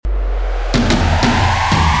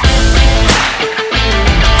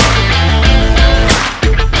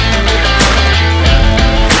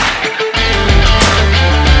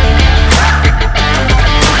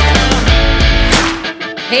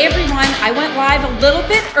live a little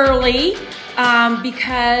bit early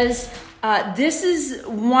because this is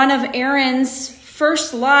one of Aaron's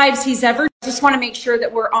first lives he's ever. Just want to make sure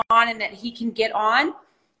that we're on and that he can get on.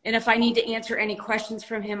 And if I need to answer any questions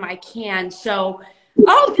from him, I can. So,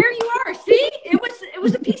 oh, there you are. See, it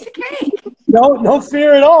was a piece of cake. No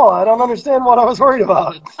fear at all. I don't understand what I was worried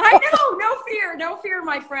about. I know, no fear,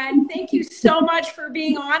 my friend. Thank you so much for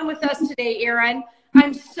being on with us today, Aaron.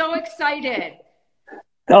 I'm so excited.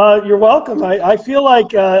 You're welcome. I feel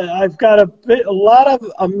like I've got a lot of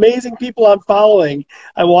amazing people I'm following.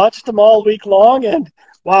 I watched them all week long, and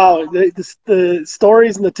wow, the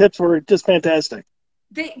stories and the tips were just fantastic.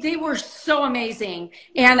 They were so amazing.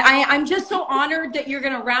 And I'm just so honored that you're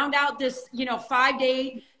going to round out this,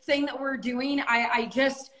 5-day thing that we're doing. I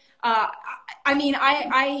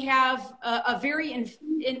have a very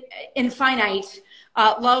infinite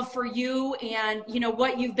love for you and,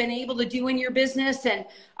 what you've been able to do in your business. And,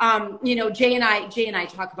 Jay and I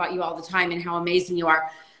talk about you all the time and how amazing you are.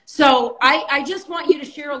 So I just want you to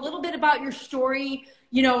share a little bit about your story,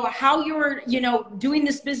 how you're, doing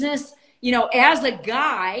this business, as a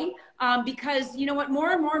guy, because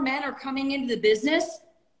more and more men are coming into the business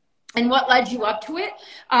and what led you up to it.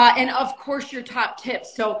 And of course your top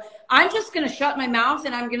tips. So I'm just going to shut my mouth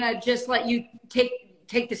and I'm going to just let you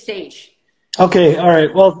take the stage. Okay. All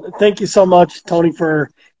right. Well, thank you so much, Tony,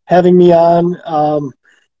 for having me on.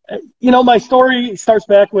 My story starts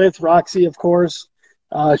back with Roxy, of course.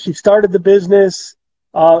 She started the business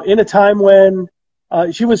in a time when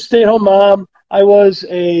she was a stay-at-home mom. I was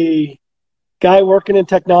a guy working in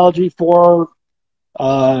technology for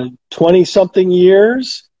 20-something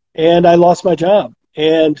years, and I lost my job.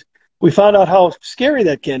 And we found out how scary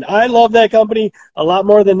that can. I love that company a lot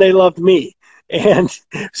more than they loved me. And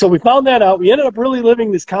so we found that out. We ended up really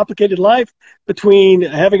living this complicated life between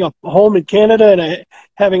having a home in Canada and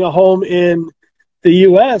having a home in the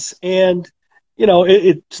U.S. And,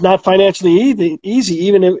 it's not financially easy,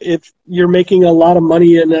 even if you're making a lot of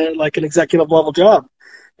money in an executive level job.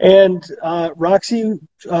 And Roxy,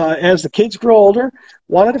 as the kids grow older,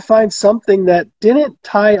 wanted to find something that didn't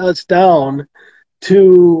tie us down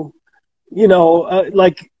to, we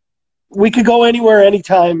could go anywhere,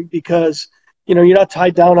 anytime, because, you're not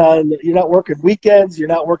tied down you're not working weekends, you're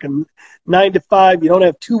not working 9 to 5, you don't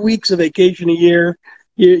have 2 weeks of vacation a year,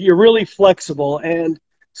 you're really flexible. And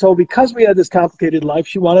so because we had this complicated life,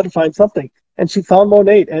 she wanted to find something. And she found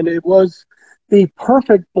Monat, and it was the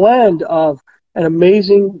perfect blend of an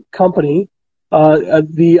amazing company,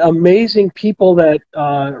 the amazing people that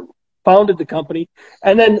founded the company,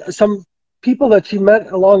 and then some people that she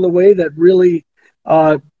met along the way that really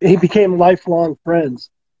he became lifelong friends.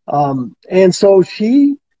 And so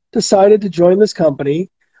she decided to join this company.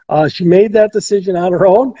 She made that decision on her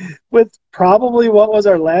own with probably what was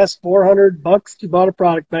our last $400. She bought a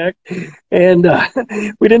product back, and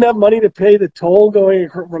we didn't have money to pay the toll going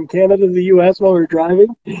from Canada to the U.S. while we were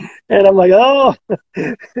driving. And I'm like, oh,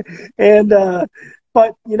 and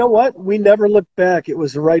but you know what? We never looked back. It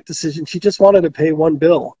was the right decision. She just wanted to pay one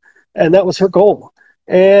bill, and that was her goal.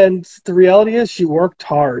 And the reality is, she worked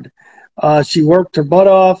hard. She worked her butt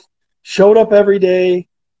off, showed up every day,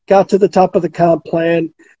 got to the top of the comp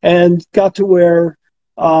plan, and got to where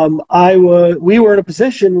we were in a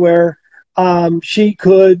position where she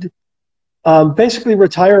could basically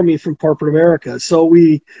retire me from corporate America. So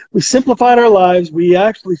we simplified our lives. We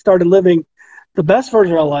actually started living the best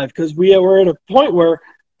version of our life because we were at a point where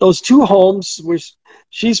those 2 homes,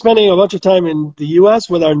 she's spending a bunch of time in the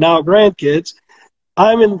U.S. with our now grandkids.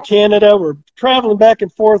 I'm in Canada. We're traveling back and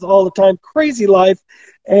forth all the time. Crazy life.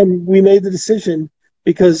 And we made the decision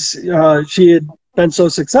because she had been so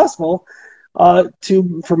successful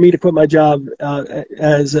for me to quit my job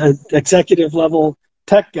as an executive level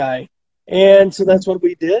tech guy. And so that's what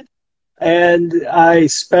we did. And I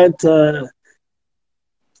spent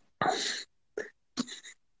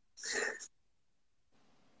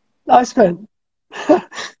I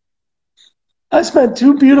spent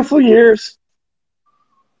 2 beautiful years.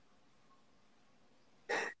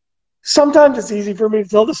 Sometimes it's easy for me to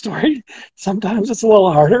tell the story. Sometimes it's a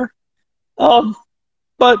little harder.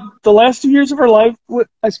 But the last 2 years of her life,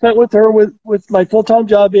 I spent with her with my full-time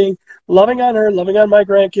job being loving on her, loving on my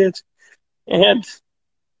grandkids, and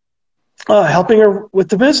helping her with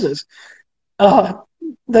the business.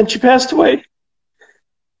 Then she passed away.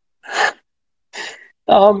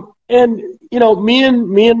 And me and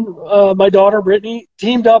my daughter Brittany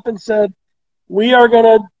teamed up and said, we are going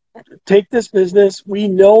to take this business. We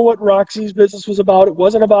know what Roxy's business was about. It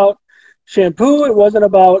wasn't about shampoo. It wasn't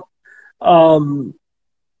about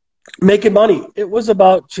making money. It was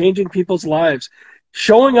about changing people's lives.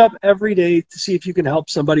 showing up every day to see if you can help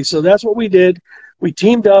somebody. So that's what we did. We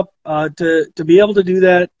teamed up to be able to do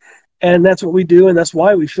that. And that's what we do. And that's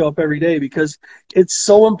why we show up every day, because it's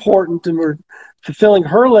so important, and we're fulfilling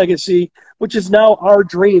her legacy, which is now our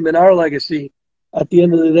dream and our legacy at the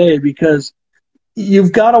end of the day, because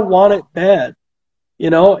you've got to want it bad,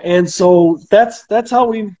 and so that's how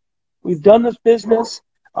we've done this business.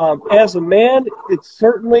 As a man, it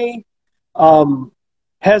certainly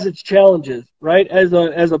has its challenges, right? As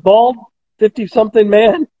a bald 50-something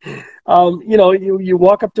man, you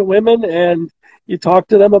walk up to women and you talk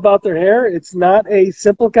to them about their hair. It's not a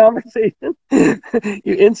simple conversation. You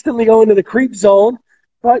instantly go into the creep zone,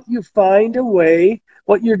 but you find a way.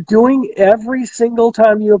 What you're doing every single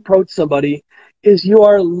time you approach somebody is you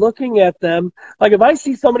are looking at them. Like if I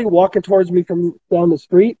see somebody walking towards me from down the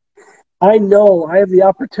street, I know I have the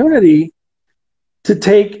opportunity to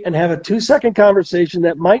take and have a 2-second conversation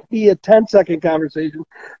that might be a 10-second conversation,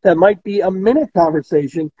 that might be a minute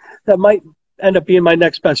conversation, that might end up being my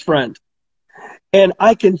next best friend. And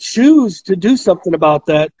I can choose to do something about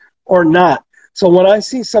that or not. So when I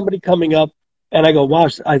see somebody coming up and I go, wow,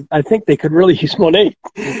 I think they could really use Monat,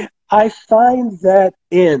 I find that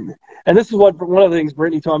in. And this is what one of the things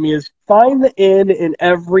Brittany taught me is find the in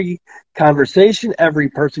every conversation, every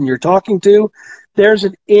person you're talking to. There's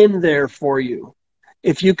an in there for you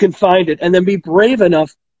if you can find it. And then be brave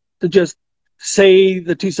enough to just say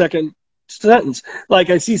the 2-second sentence. Like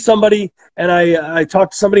I see somebody and I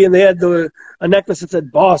talk to somebody and they had a necklace that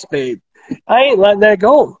said boss babe. I ain't letting that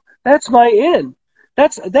go. That's my in.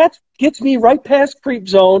 That gets me right past creep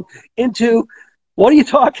zone into, what are you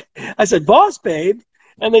talking? I said, boss babe.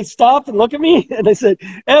 And they stopped and looked at me and they said,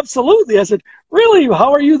 absolutely. I said, really?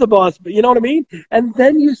 How are you the boss? But you know what I mean? And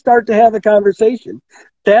then you start to have a conversation.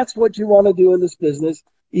 That's what you want to do in this business,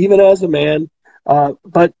 even as a man.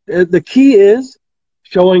 But the key is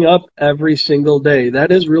showing up every single day.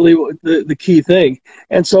 That is really the key thing.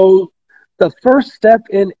 And so the first step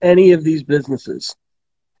in any of these businesses,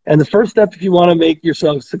 and the first step if you want to make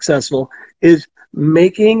yourself successful, is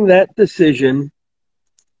making that decision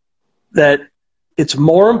that it's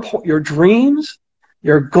more important. Your dreams,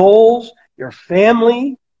 your goals, your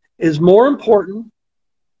family is more important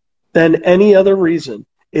than any other reason.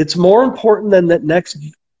 It's more important than that next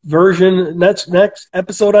version, next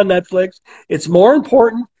episode on Netflix. It's more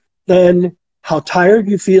important than how tired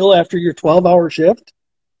you feel after your 12-hour shift.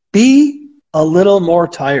 Be a little more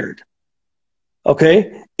tired.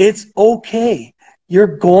 Okay? It's okay.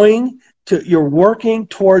 You're working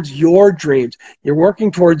towards your dreams. You're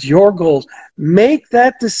working towards your goals. Make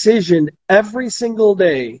that decision every single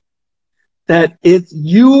day that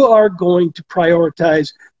you are going to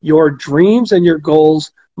prioritize your dreams and your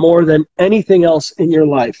goals more than anything else in your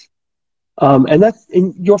life.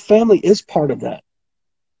 And your family is part of that,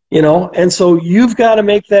 and so you've got to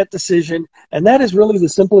make that decision. And that is really the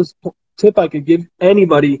simplest tip I could give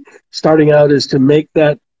anybody starting out, is to make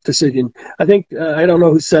that decision. I think, I don't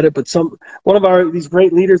know who said it, but one of these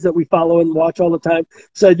great leaders that we follow and watch all the time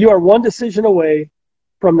said, you are one decision away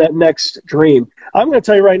from that next dream. I'm going to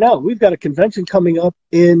tell you right now, we've got a convention coming up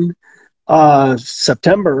in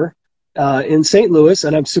September in St. Louis,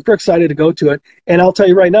 and I'm super excited to go to it. And I'll tell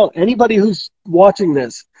you right now, anybody who's watching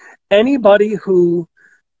this, anybody who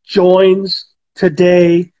joins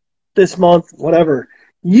today, this month, whatever,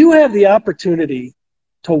 you have the opportunity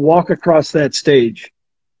to walk across that stage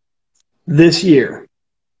this year,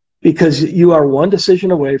 because you are one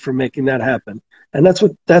decision away from making that happen. And that's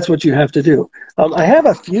what you have to do. I have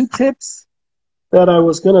a few tips that I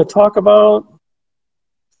was going to talk about.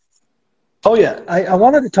 Oh yeah, I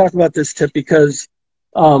wanted to talk about this tip because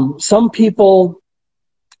some people,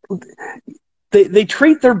 they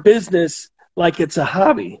treat their business like it's a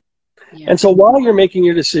hobby. Yeah. And so while you're making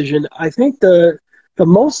your decision, I think the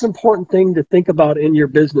most important thing to think about in your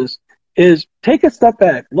business is take a step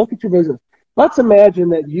back, look at your business. Let's imagine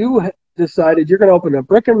that you decided you're going to open a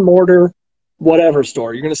brick and mortar whatever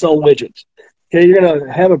store. You're going to sell widgets. Okay, you're going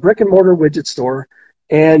to have a brick and mortar widget store,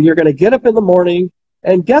 and you're going to get up in the morning,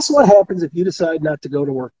 and guess what happens if you decide not to go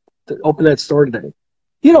to work to open that store today?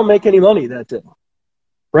 You don't make any money that day,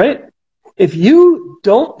 right? If you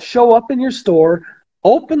don't show up in your store,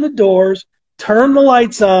 open the doors, turn the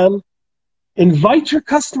lights on, invite your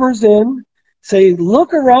customers in, say,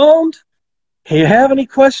 look around. Hey, you have any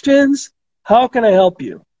questions? How can I help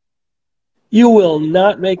you? You will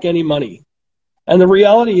not make any money. And the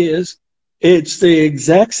reality is, it's the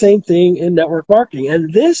exact same thing in network marketing.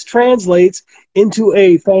 And this translates into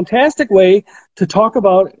a fantastic way to talk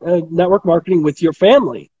about network marketing with your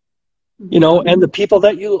family, and the people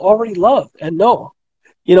that you already love and know.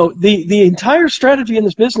 You know, the entire strategy in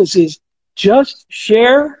this business is just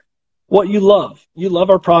share what you love. You love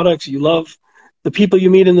our products. You love the people you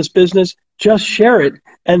meet in this business. Just share it.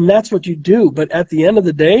 And that's what you do. But at the end of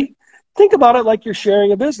the day, think about it like you're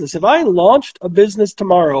sharing a business. If I launched a business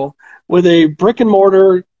tomorrow with a brick and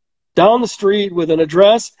mortar down the street with an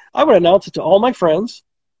address, I would announce it to all my friends.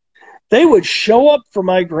 They would show up for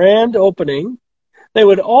my grand opening. They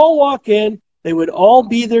would all walk in. They would all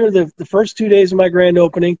be there the first 2 days of my grand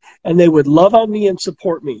opening, and they would love on me and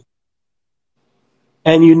support me.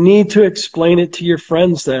 And you need to explain it to your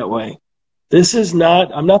friends that way.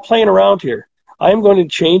 I'm not playing around here. I'm going to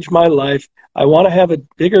change my life. I want to have a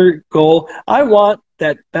bigger goal. I want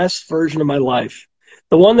that best version of my life.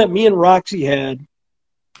 The one that me and Roxy had,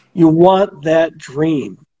 you want that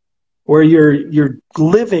dream where you're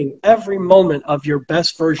living every moment of your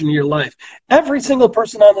best version of your life. Every single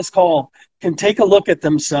person on this call can take a look at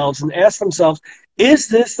themselves and ask themselves, is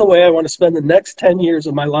this the way I want to spend the next 10 years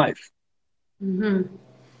of my life? Mm-hmm.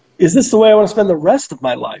 Is this the way I want to spend the rest of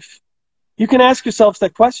my life? You can ask yourself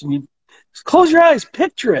that question. You close your eyes,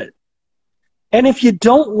 picture it. And if you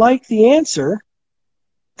don't like the answer,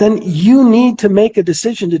 then you need to make a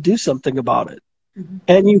decision to do something about it. Mm-hmm.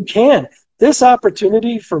 And you can. This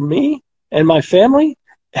opportunity for me and my family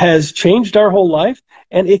has changed our whole life,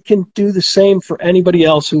 and it can do the same for anybody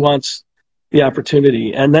else who wants the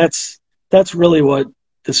opportunity. And that's really what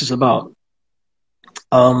this is about.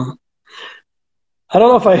 I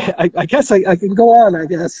don't know if I guess I can go on, I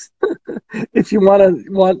guess, if you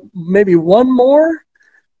want maybe one more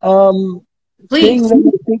thing that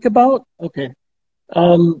you think about. Okay.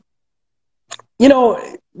 You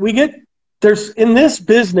know, in this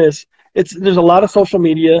business, there's a lot of social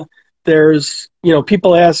media. There's, you know,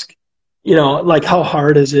 people ask, you know, like, how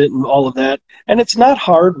hard is it and all of that. And it's not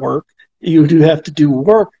hard work. You do have to do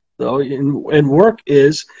work, though, and work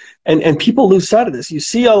is, and people lose sight of this. You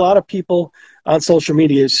see a lot of people on social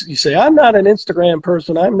media, you say, I'm not an Instagram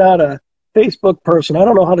person, I'm not a Facebook person, I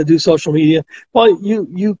don't know how to do social media. Well,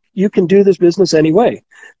 you can do this business anyway.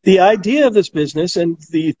 The idea of this business and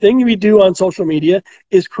the thing we do on social media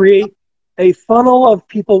is create a funnel of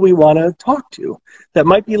people we want to talk to that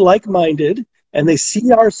might be like-minded, and they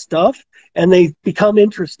see our stuff and they become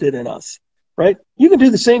interested in us, right? You can do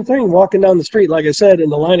the same thing walking down the street, like I said, in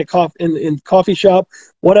the line of in coffee shop,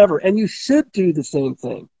 whatever, and you should do the same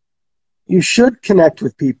thing. You should connect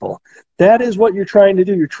with people. That is what you're trying to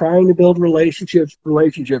do. You're trying to build relationships,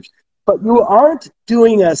 but you aren't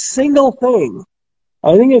doing a single thing.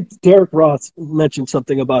 I think Derek Ross mentioned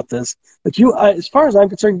something about this. But as far as I'm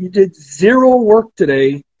concerned, you did zero work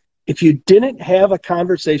today if you didn't have a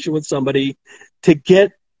conversation with somebody to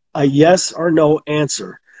get a yes or no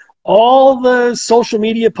answer. All the social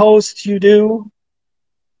media posts you do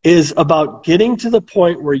is about getting to the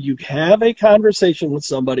point where you have a conversation with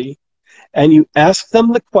somebody and you ask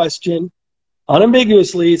them the question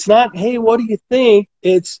unambiguously. It's not, hey, what do you think?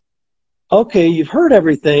 It's, okay, you've heard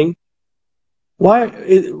everything.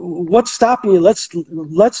 What's stopping you?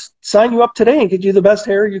 Let's sign you up today and get you the best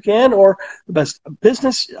hair you can, or the best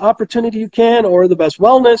business opportunity you can, or the best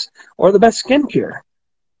wellness, or the best skincare.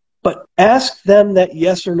 But ask them that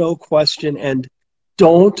yes or no question, and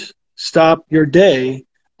don't stop your day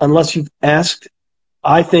unless you've asked,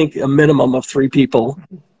 I think, a minimum of 3 people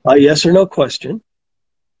a yes or no question.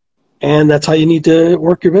 And that's how you need to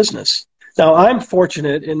work your business. Now, I'm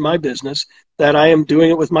fortunate in my business that I am doing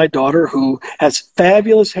it with my daughter, who has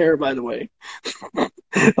fabulous hair, by the way.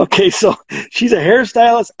 Okay, so she's a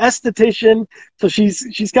hairstylist, esthetician, so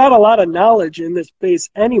she's got a lot of knowledge in this space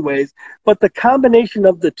anyways, but the combination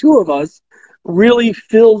of the two of us really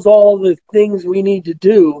fills all the things we need to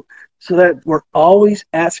do so that we're always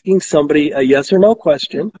asking somebody a yes or no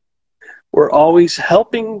question. We're always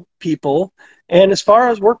helping people. And as far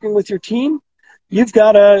as working with your team, you've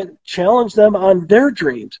got to challenge them on their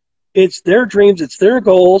dreams. It's their dreams, it's their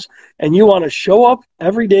goals, and you want to show up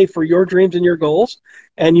every day for your dreams and your goals,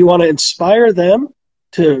 and you want to inspire them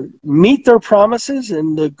to meet their promises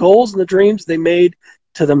and the goals and the dreams they made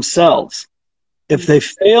to themselves. If they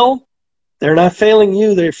fail, they're not failing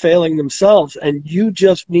you, they're failing themselves, and you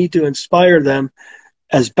just need to inspire them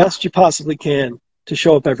as best you possibly can to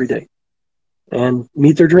show up every day and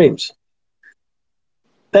meet their dreams.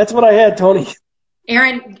 That's what I had, Tony.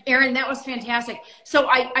 Aaron, that was fantastic. So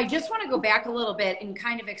I just want to go back a little bit and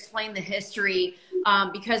kind of explain the history,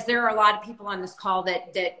 because there are a lot of people on this call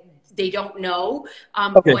that they don't know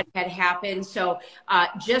what had happened. So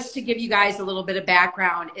just to give you guys a little bit of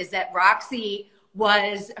background is that Roxy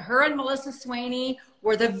her and Melissa Swaney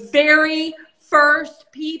were the very first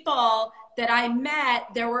people that I met,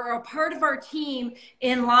 they were a part of our team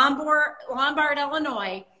in Lombard,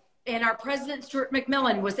 Illinois, and our president, Stuart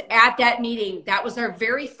McMillan, was at that meeting. That was our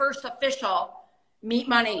very first official Meet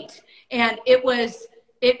Monate. And it was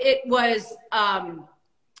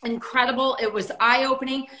incredible. It was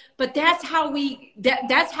eye-opening, but that's how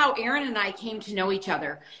that's how Aaron and I came to know each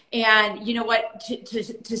other. And you know what,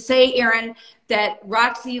 to say, Aaron, that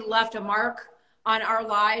Roxy left a mark on our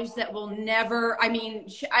lives that will never, I mean,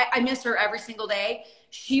 I miss her every single day.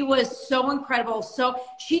 She was so incredible. So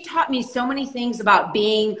she taught me so many things about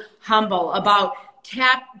being humble, about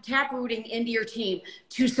tap rooting into your team,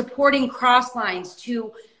 to supporting cross lines,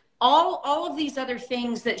 to all of these other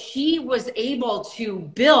things that she was able to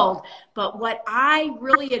build. But what I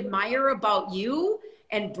really admire about you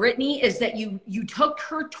and Brittany is that you took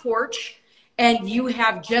her torch, and you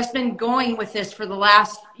have just been going with this for the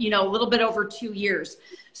last, a little bit over 2 years.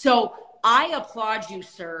 So I applaud you,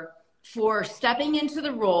 sir, for stepping into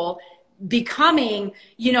the role, becoming,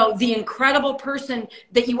 the incredible person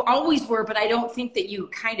that you always were, but I don't think that you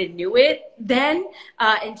kind of knew it then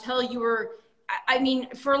until you were, I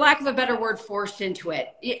mean, for lack of a better word, forced into it.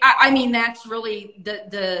 I mean, that's really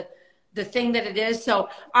the thing that it is. So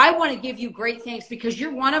I want to give you great thanks, because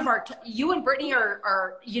you're one of you and Brittany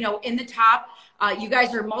are in the top. You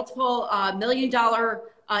guys are multiple $1 million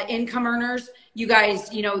income earners. You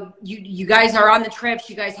guys, you guys are on the trips.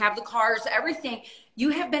 You guys have the cars, everything.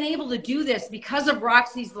 You have been able to do this because of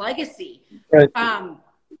Roxy's legacy. Right.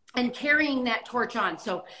 And carrying that torch on.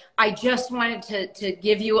 So I just wanted to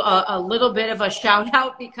give you a little bit of a shout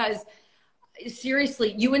out, because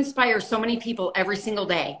seriously, you inspire so many people every single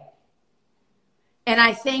day. And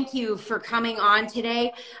I thank you for coming on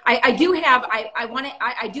today. I do have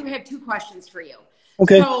 2 questions for you.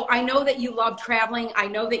 Okay. So I know that you love traveling. I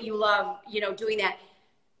know that you love, doing that.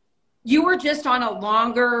 You were just on a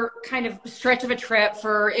longer kind of stretch of a trip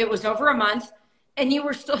it was over a month, and you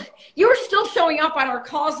were still showing up on our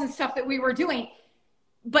calls and stuff that we were doing,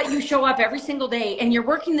 but you show up every single day, and you're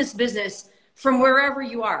working this business from wherever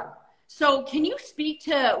you are. So can you speak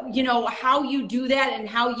to, how you do that, and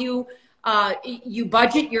how you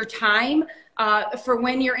budget your time for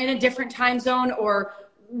when you're in a different time zone, or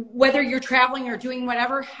whether you're traveling or doing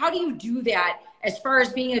whatever? How do you do that as far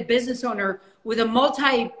as being a business owner with a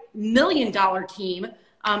multi-million-dollar team?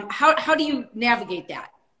 How do you navigate that?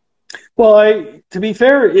 Well, to be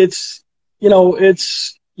fair, it's you know what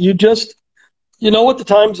the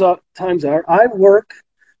times are. I work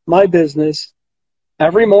my business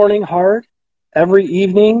every morning hard, every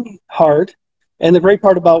evening hard. And the great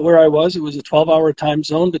part about where I was, it was a 12-hour time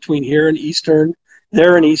zone between here and Eastern,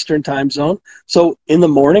 there in Eastern time zone. So in the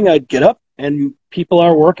morning, I'd get up, and people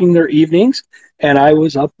are working their evenings, and I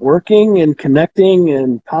was up working and connecting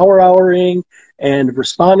and power houring and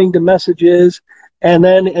responding to messages. And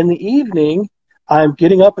then in the evening, I'm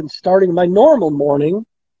getting up and starting my normal morning,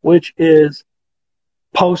 which is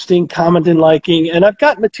posting, commenting, liking, and I've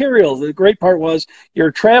got materials. The great part was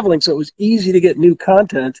you're traveling, so it was easy to get new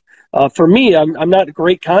content. For me, I'm not a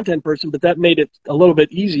great content person, but that made it a little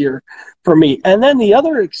bit easier for me. And then the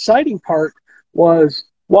other exciting part was,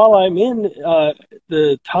 while I'm in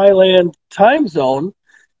the Thailand time zone,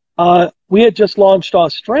 we had just launched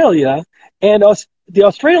Australia, and the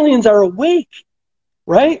Australians are awake,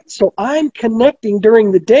 right? So I'm connecting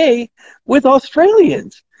during the day with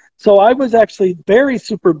Australians. So I was actually very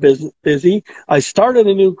super busy. I started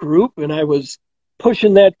a new group, and I was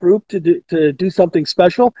pushing that group to do something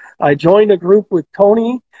special. I joined a group with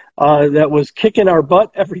Tony that was kicking our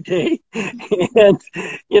butt every day. And,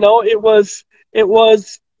 it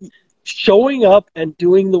was showing up and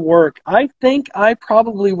doing the work. I think I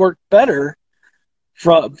probably worked better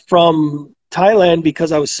from Thailand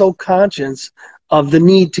because I was so conscious of the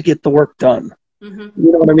need to get the work done. Mm-hmm.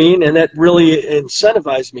 You know what I mean? And that really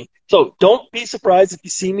incentivized me. So don't be surprised if you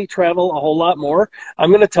see me travel a whole lot more. I'm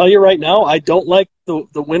going to tell you right now, I don't like the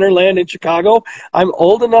Winterland in Chicago. I'm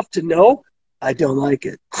old enough to know I don't like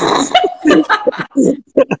it.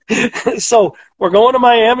 So we're going to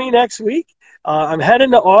Miami next week. I'm heading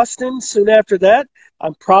to Austin soon after that.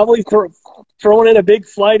 I'm probably throwing in a big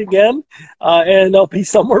flight again, and I'll be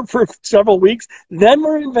somewhere for several weeks. Then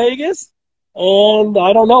we're in Vegas. And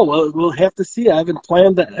I don't know. We'll have to see. I haven't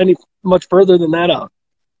planned any much further than that out.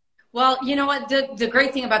 Well, you know what? The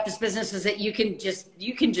great thing about this business is that you can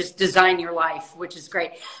just design your life, which is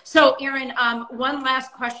great. So, Aaron, one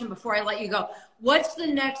last question before I let you go. What's the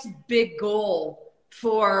next big goal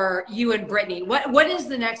for you and Brittany? What is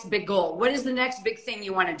the next big goal? What is the next big thing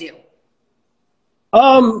you want to do?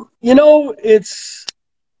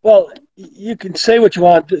 Well, you can say what you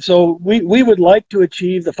want. So we would like to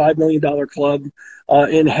achieve the $5 million club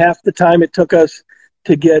in half the time it took us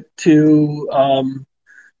to get to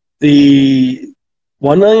the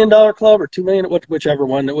 $1 million club or 2 million, whichever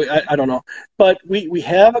one. I don't know, but we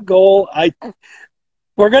have a goal.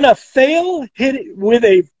 We're gonna fail hit it with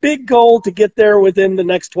a big goal to get there within the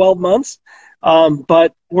next 12 months,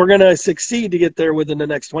 but we're gonna succeed to get there within the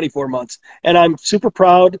next 24 months. And I'm super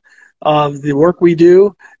proud of the work we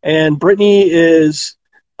do. And Brittany is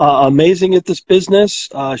amazing at this business.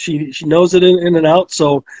 She knows it in and out.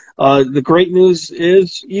 So the great news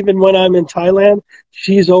is, even when I'm in Thailand,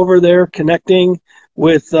 she's over there connecting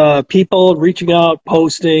with people, reaching out,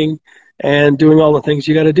 posting, and doing all the things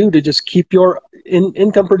you got to do to just keep your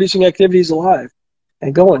income producing activities alive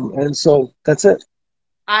and going. And so that's it.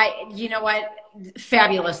 You know what?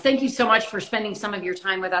 Fabulous. Thank you so much for spending some of your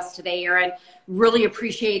time with us today, Aaron. Really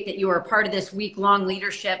appreciate that you are a part of this week-long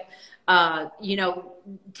leadership, tangibles,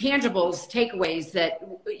 takeaways that,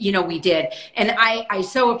 we did. And I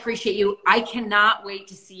so appreciate you. I cannot wait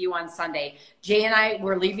to see you on Sunday. Jay and I,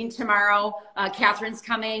 we're leaving tomorrow. Catherine's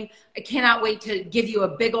coming. I cannot wait to give you a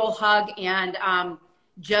big old hug and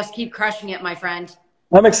just keep crushing it, my friend.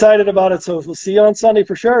 I'm excited about it. So we'll see you on Sunday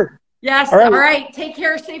for sure. Yes. All right. Take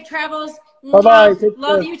care. Safe travels. Bye-bye.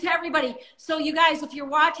 Love you to everybody. So you guys, if you're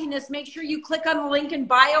watching this, make sure you click on the link in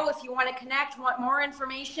bio if you want to connect, want more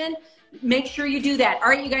information. Make sure you do that. All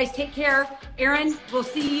right, you guys, take care. Aaron, we'll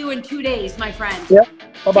see you in 2 days, my friend. Yep.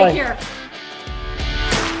 Bye-bye. Take care.